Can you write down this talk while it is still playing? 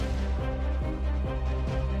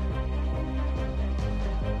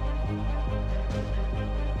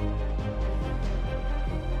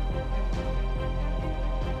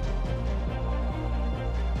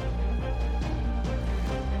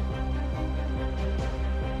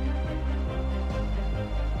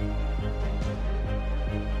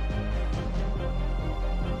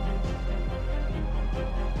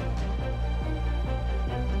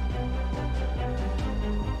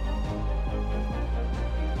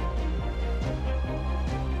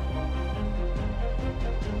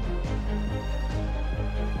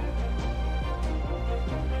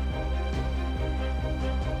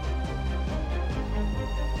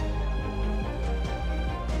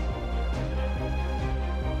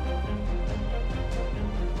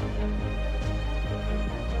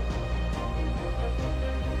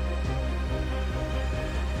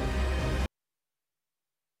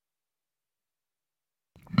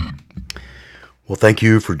Well, thank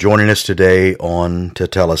you for joining us today on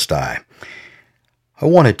Tetelestai. I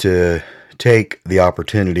wanted to take the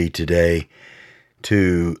opportunity today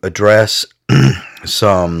to address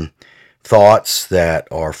some thoughts that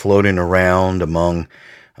are floating around among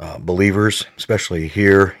believers, especially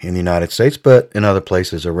here in the United States, but in other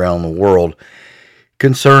places around the world,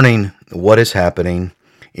 concerning what is happening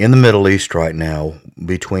in the Middle East right now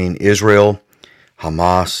between Israel,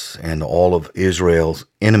 Hamas, and all of Israel's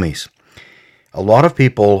enemies. A lot of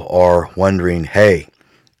people are wondering, hey,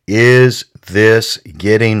 is this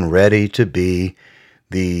getting ready to be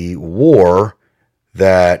the war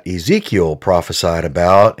that Ezekiel prophesied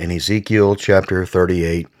about in Ezekiel chapter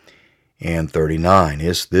 38 and 39?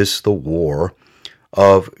 Is this the war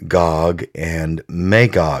of Gog and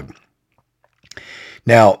Magog?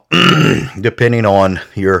 Now, depending on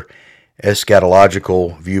your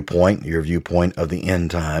eschatological viewpoint, your viewpoint of the end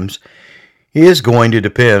times, is going to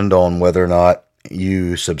depend on whether or not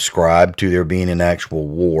you subscribe to there being an actual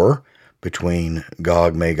war between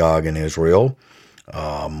Gog, Magog, and Israel,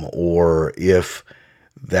 or if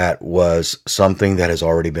that was something that has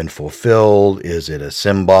already been fulfilled. Is it a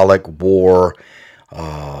symbolic war?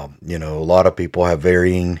 A lot of people have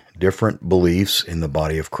varying different beliefs in the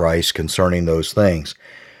body of Christ concerning those things.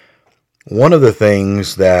 One of the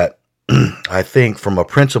things that I think from a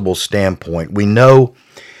principle standpoint, we know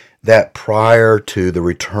that prior to the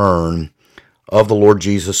return of the Lord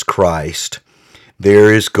Jesus Christ,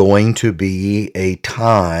 there is going to be a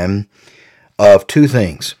time of two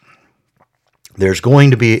things. There's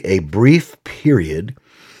going to be a brief period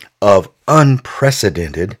of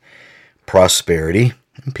unprecedented prosperity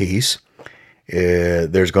and peace.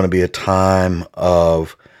 There's going to be a time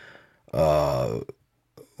of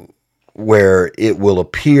where it will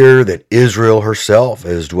appear that Israel herself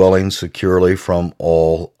is dwelling securely from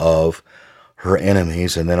all of her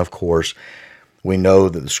enemies. And then, of course, we know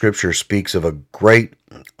that the Scripture speaks of a great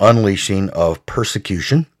unleashing of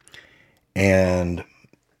persecution and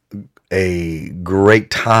a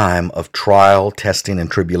great time of trial, testing,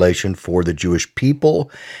 and tribulation for the Jewish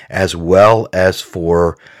people, as well as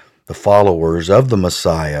for the followers of the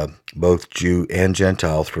Messiah, both Jew and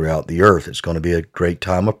Gentile, throughout the earth. It's going to be a great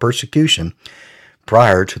time of persecution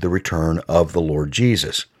prior to the return of the Lord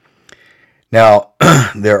Jesus. Now,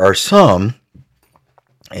 there are some,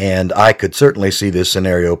 and I could certainly see this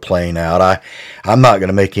scenario playing out. I'm not going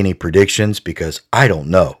to make any predictions because I don't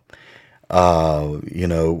know.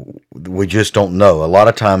 We just don't know. A lot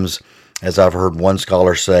of times, as I've heard one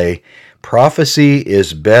scholar say, prophecy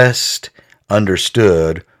is best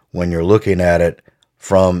understood when you're looking at it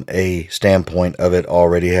from a standpoint of it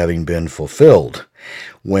already having been fulfilled.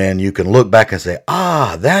 When you can look back and say,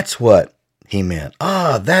 that's what he meant.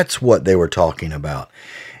 That's what they were talking about.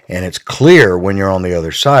 And it's clear when you're on the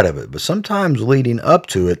other side of it. But sometimes leading up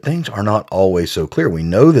to it, things are not always so clear. We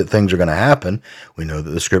know that things are going to happen. We know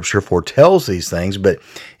that the Scripture foretells these things, but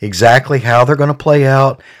exactly how they're going to play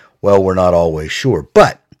out, well, we're not always sure.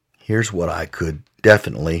 But here's what I could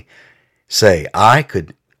definitely say. I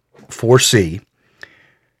could foresee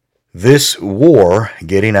this war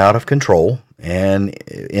getting out of control and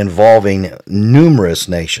involving numerous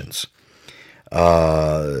nations,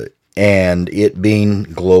 and it being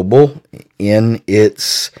global in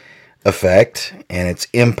its effect and its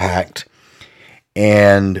impact,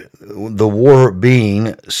 and the war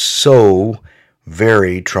being so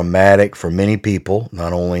very traumatic for many people,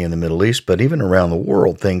 not only in the Middle East, but even around the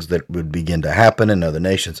world, things that would begin to happen in other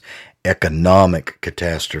nations, economic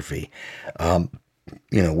catastrophe.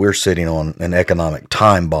 We're sitting on an economic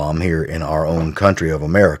time bomb here in our own country of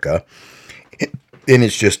America, and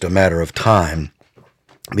it's just a matter of time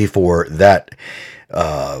before that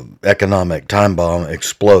economic time bomb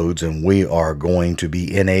explodes, and we are going to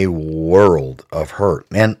be in a world of hurt.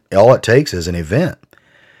 And all it takes is an event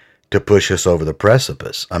to push us over the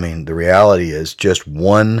precipice. I mean, the reality is just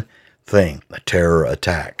one thing, a terror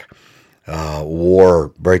attack.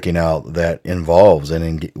 War breaking out that involves,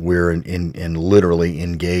 and we're literally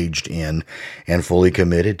engaged in and fully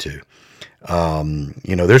committed to.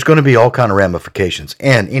 There's going to be all kind of ramifications.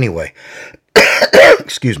 And anyway,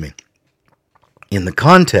 excuse me, in the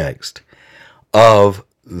context of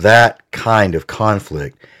that kind of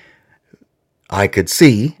conflict, I could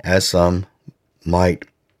see, as some might,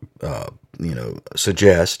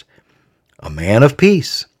 suggest, a man of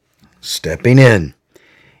peace stepping in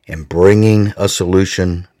and bringing a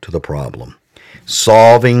solution to the problem,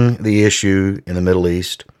 solving the issue in the Middle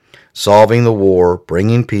East, solving the war,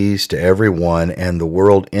 bringing peace to everyone, and the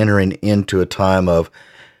world entering into a time of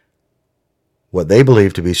what they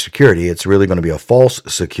believe to be security. It's really going to be a false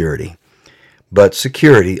security. but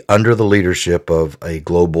security under the leadership of a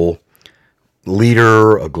global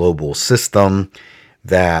leader, a global system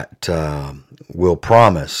that will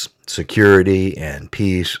promise security and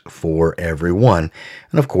peace for everyone.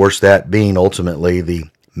 And of course, that being ultimately the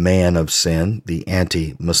man of sin, the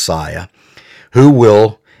anti-Messiah, who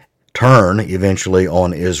will turn eventually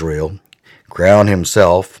on Israel, crown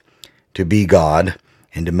himself to be God,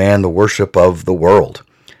 and demand the worship of the world.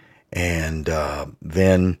 And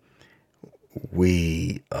then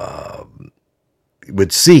we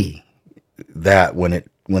would see that when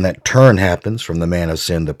that turn happens from the man of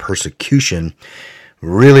sin, the persecution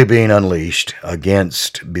really being unleashed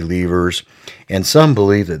against believers. And some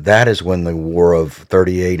believe that that is when the war of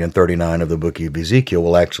 38 and 39 of the book of Ezekiel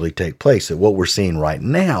will actually take place. That what we're seeing right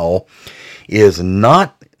now is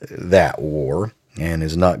not that war, and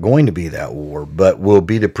is not going to be that war, but will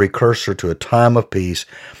be the precursor to a time of peace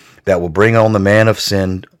that will bring on the man of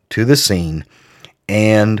sin to the scene,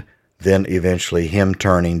 and then eventually him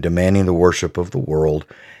turning, demanding the worship of the world,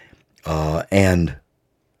 and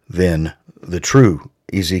then the true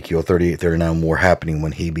Ezekiel 38-39 war happening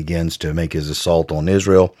when he begins to make his assault on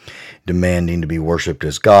Israel, demanding to be worshipped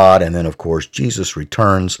as God. And then, of course, Jesus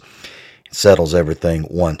returns and settles everything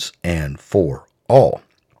once and for all.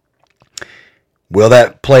 Will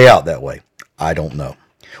that play out that way? I don't know.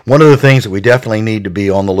 One of the things that we definitely need to be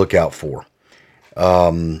on the lookout for,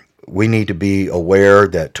 we need to be aware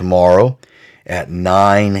that tomorrow at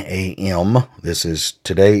 9 a.m.,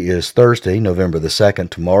 today is Thursday, November the 2nd,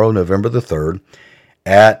 tomorrow, November the 3rd,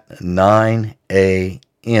 at 9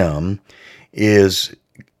 a.m. is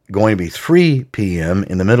going to be 3 p.m.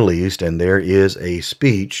 in the Middle East, and there is a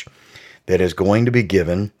speech that is going to be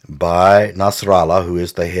given by Nasrallah, who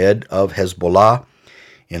is the head of Hezbollah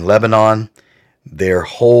in Lebanon. Their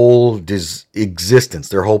whole existence,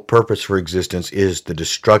 their whole purpose for existence is the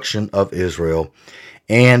destruction of Israel,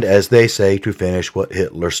 and as they say, to finish what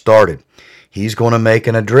Hitler started. He's going to make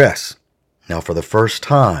an address. Now, for the first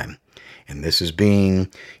time, and this is being,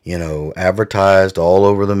 advertised all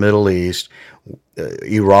over the Middle East,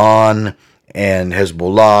 Iran and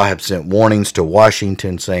Hezbollah have sent warnings to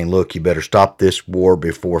Washington saying, look, you better stop this war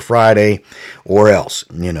before Friday or else,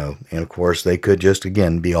 and of course they could just,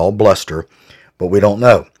 again, be all bluster, but we don't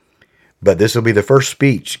know. But this will be the first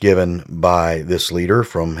speech given by this leader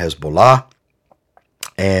from Hezbollah,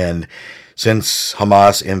 and since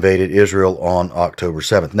Hamas invaded Israel on October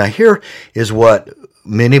 7th. Now here is what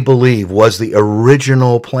many believe was the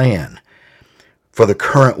original plan for the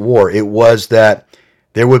current war. It was that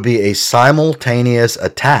there would be a simultaneous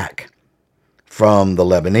attack from the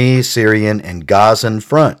Lebanese, Syrian, and Gazan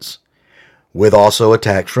fronts, with also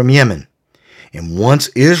attacks from Yemen. And once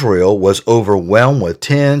Israel was overwhelmed with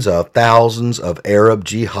tens of thousands of Arab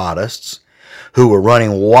jihadists who were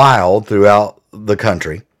running wild throughout the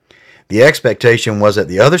country, the expectation was that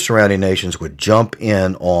the other surrounding nations would jump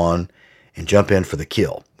in for the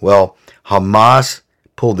kill. Well, Hamas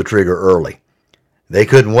pulled the trigger early. They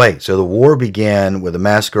couldn't wait. So the war began with a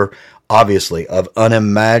massacre, obviously, of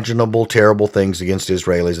unimaginable, terrible things against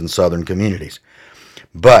Israelis and southern communities.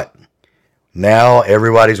 But now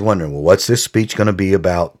everybody's wondering, well, what's this speech going to be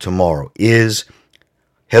about tomorrow? Is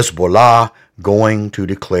Hezbollah going to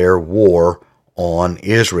declare war on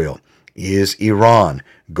Israel? Is Iran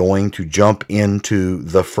going to jump into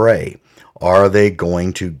the fray? Are they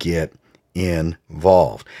going to get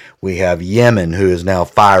involved? We have Yemen, who is now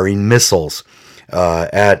firing missiles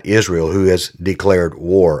at Israel, who has declared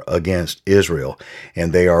war against Israel.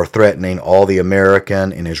 And they are threatening all the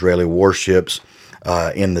American and Israeli warships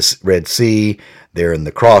in the Red Sea. They're in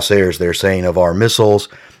the crosshairs, they're saying, of our missiles.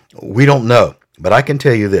 We don't know. But I can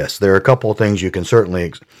tell you this. There are a couple of things you can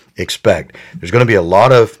certainly expect. There's going to be a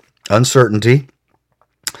lot of uncertainty,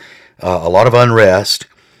 a lot of unrest.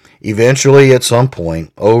 Eventually, at some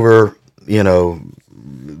point, over, the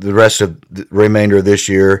rest of the remainder of this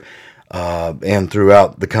year, and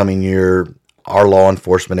throughout the coming year, our law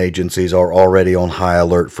enforcement agencies are already on high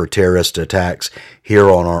alert for terrorist attacks here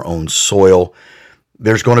on our own soil.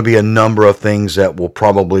 There's going to be a number of things that will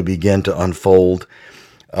probably begin to unfold.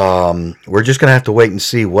 We're just going to have to wait and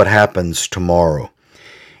see what happens tomorrow.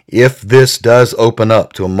 If this does open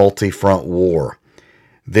up to a multi-front war,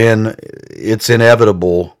 then it's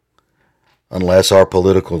inevitable, unless our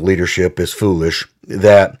political leadership is foolish,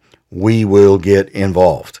 that we will get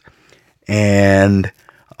involved. And,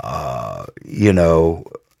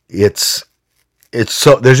 it's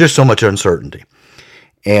so, there's just so much uncertainty.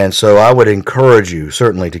 And so I would encourage you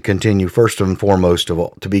certainly to continue, first and foremost of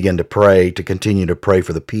all, to begin to pray, to continue to pray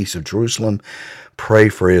for the peace of Jerusalem, pray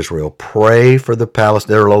for Israel, pray for the Palestinians.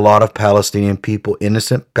 There are a lot of Palestinian people,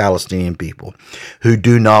 innocent Palestinian people, who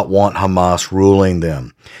do not want Hamas ruling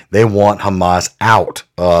them. They want Hamas out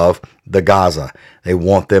of the Gaza. They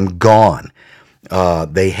want them gone.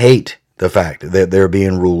 They hate the fact that they're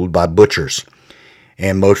being ruled by butchers.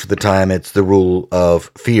 And most of the time, it's the rule of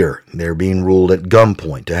fear. They're being ruled at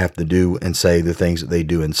gunpoint to have to do and say the things that they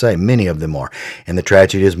do and say. Many of them are. And the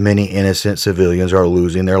tragedy is many innocent civilians are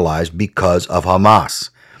losing their lives because of Hamas.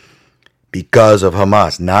 Because of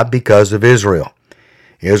Hamas, not because of Israel.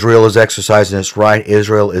 Israel is exercising its right.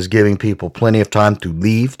 Israel is giving people plenty of time to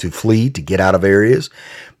leave, to flee, to get out of areas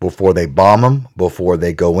before they bomb them, before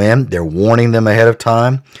they go in. They're warning them ahead of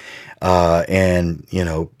time. And,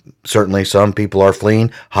 certainly some people are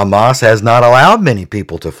fleeing. Hamas has not allowed many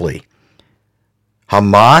people to flee.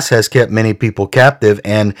 Hamas has kept many people captive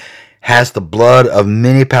and has the blood of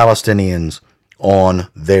many Palestinians on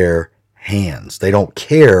their hands. They don't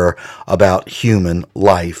care about human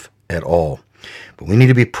life at all. But we need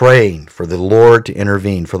to be praying for the Lord to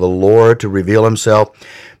intervene, for the Lord to reveal himself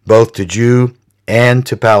both to Jew and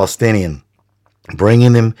to Palestinian,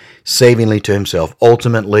 bringing them savingly to himself.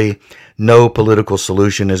 Ultimately, no political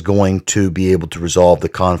solution is going to be able to resolve the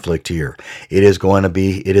conflict here. It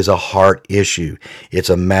is a heart issue.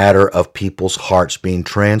 It's a matter of people's hearts being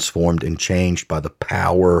transformed and changed by the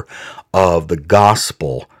power of the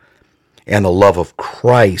gospel and the love of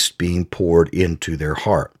Christ being poured into their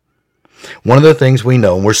heart. One of the things we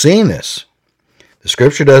know, and we're seeing this, the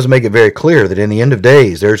scripture does make it very clear that in the end of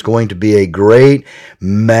days, there's going to be a great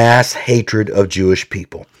mass hatred of Jewish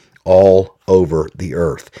people all over the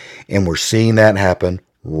earth. And we're seeing that happen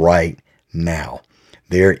right now.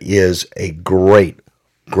 There is a great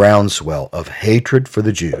groundswell of hatred for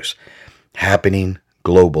the Jews happening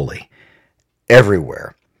globally,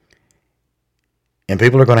 everywhere. And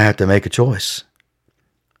people are going to have to make a choice.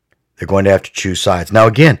 They're going to have to choose sides. Now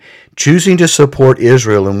again, choosing to support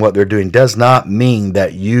Israel in what they're doing does not mean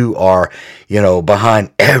that you are,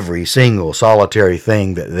 behind every single solitary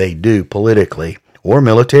thing that they do politically or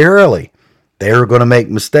militarily. They're going to make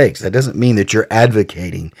mistakes. That doesn't mean that you're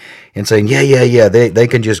advocating and saying, they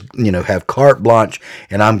can just, have carte blanche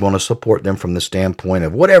and I'm going to support them from the standpoint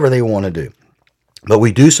of whatever they want to do. But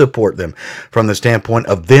we do support them from the standpoint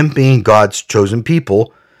of them being God's chosen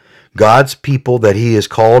people, God's people that he has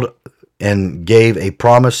called and gave a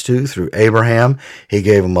promise to through Abraham. He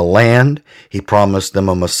gave them a land. He promised them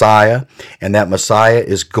a Messiah. And that Messiah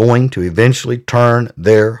is going to eventually turn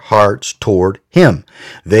their hearts toward him.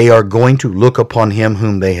 They are going to look upon him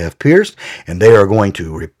whom they have pierced, and they are going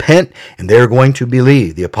to repent, and they are going to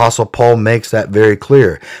believe. The Apostle Paul makes that very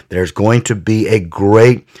clear. There's going to be a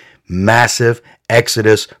great, massive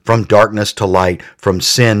exodus from darkness to light, from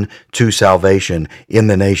sin to salvation in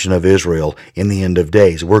the nation of Israel in the end of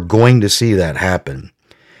days. We're going to see that happen.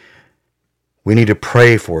 We need to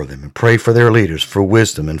pray for them and pray for their leaders, for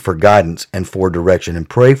wisdom and for guidance and for direction, and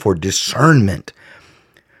pray for discernment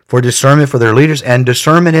for their leaders and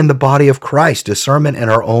discernment in the body of Christ, discernment in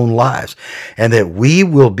our own lives, and that we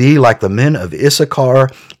will be like the men of Issachar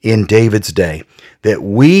in David's day, that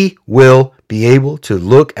we will be able to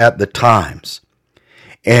look at the times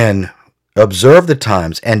and observe the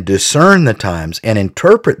times and discern the times and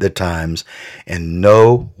interpret the times and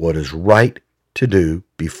know what is right to do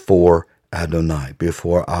before Adonai,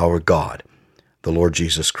 before our God, the Lord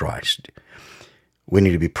Jesus Christ. We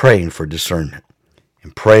need to be praying for discernment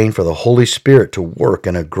and praying for the Holy Spirit to work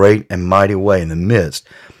in a great and mighty way in the midst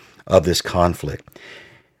of this conflict.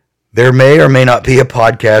 There may or may not be a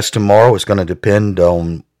podcast tomorrow. It's going to depend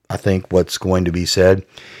on, I think, what's going to be said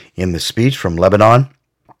in the speech from Lebanon.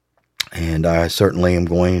 And I certainly am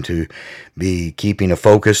going to be keeping a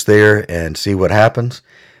focus there and see what happens.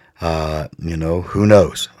 Who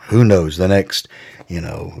knows? Who knows? The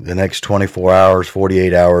next 24 hours,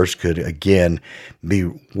 48 hours could again be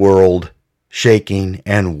world shaking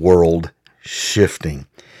and world shifting.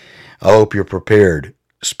 I hope you're prepared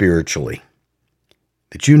spiritually,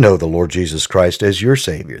 that you know the Lord Jesus Christ as your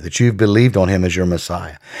Savior, that you've believed on him as your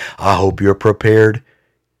Messiah. I hope you're prepared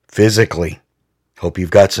physically. Hope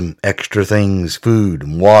you've got some extra things, food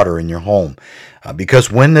and water in your home.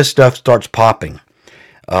 Because when this stuff starts popping,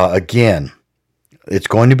 again, it's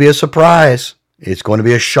going to be a surprise. It's going to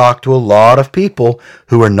be a shock to a lot of people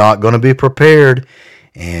who are not going to be prepared.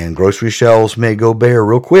 And grocery shelves may go bare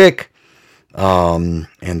real quick. And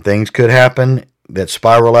things could happen that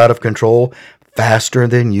spiral out of control faster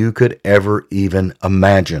than you could ever even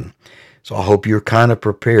imagine. So I hope you're kind of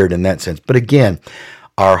prepared in that sense. But again,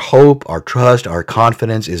 Our hope, our trust, our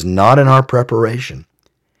confidence is not in our preparation,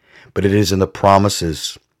 but it is in the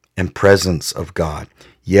promises and presence of God.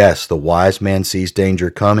 Yes, the wise man sees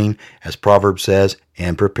danger coming, as Proverbs says,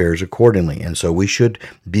 and prepares accordingly. And so we should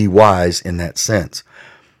be wise in that sense.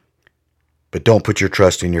 But don't put your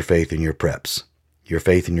trust and your faith in your preps. Your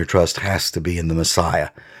faith and your trust has to be in the Messiah,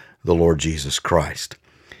 the Lord Jesus Christ.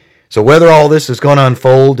 So whether all this is going to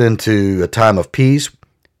unfold into a time of peace,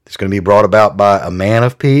 it's going to be brought about by a man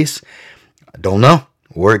of peace, I don't know.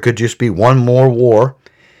 Or it could just be one more war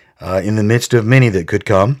in the midst of many that could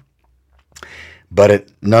come. But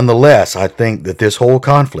nonetheless, I think that this whole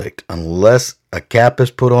conflict, unless a cap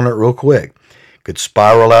is put on it real quick, could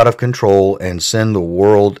spiral out of control and send the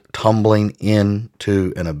world tumbling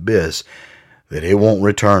into an abyss that it won't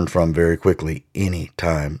return from very quickly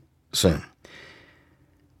anytime soon.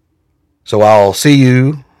 So I'll see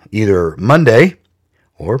you either Monday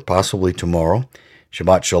or possibly tomorrow.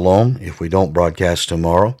 Shabbat Shalom if we don't broadcast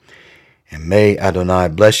tomorrow. And may Adonai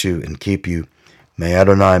bless you and keep you. May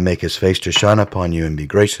Adonai make his face to shine upon you and be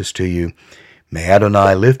gracious to you. May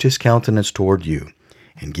Adonai lift his countenance toward you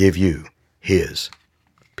and give you his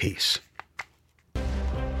peace.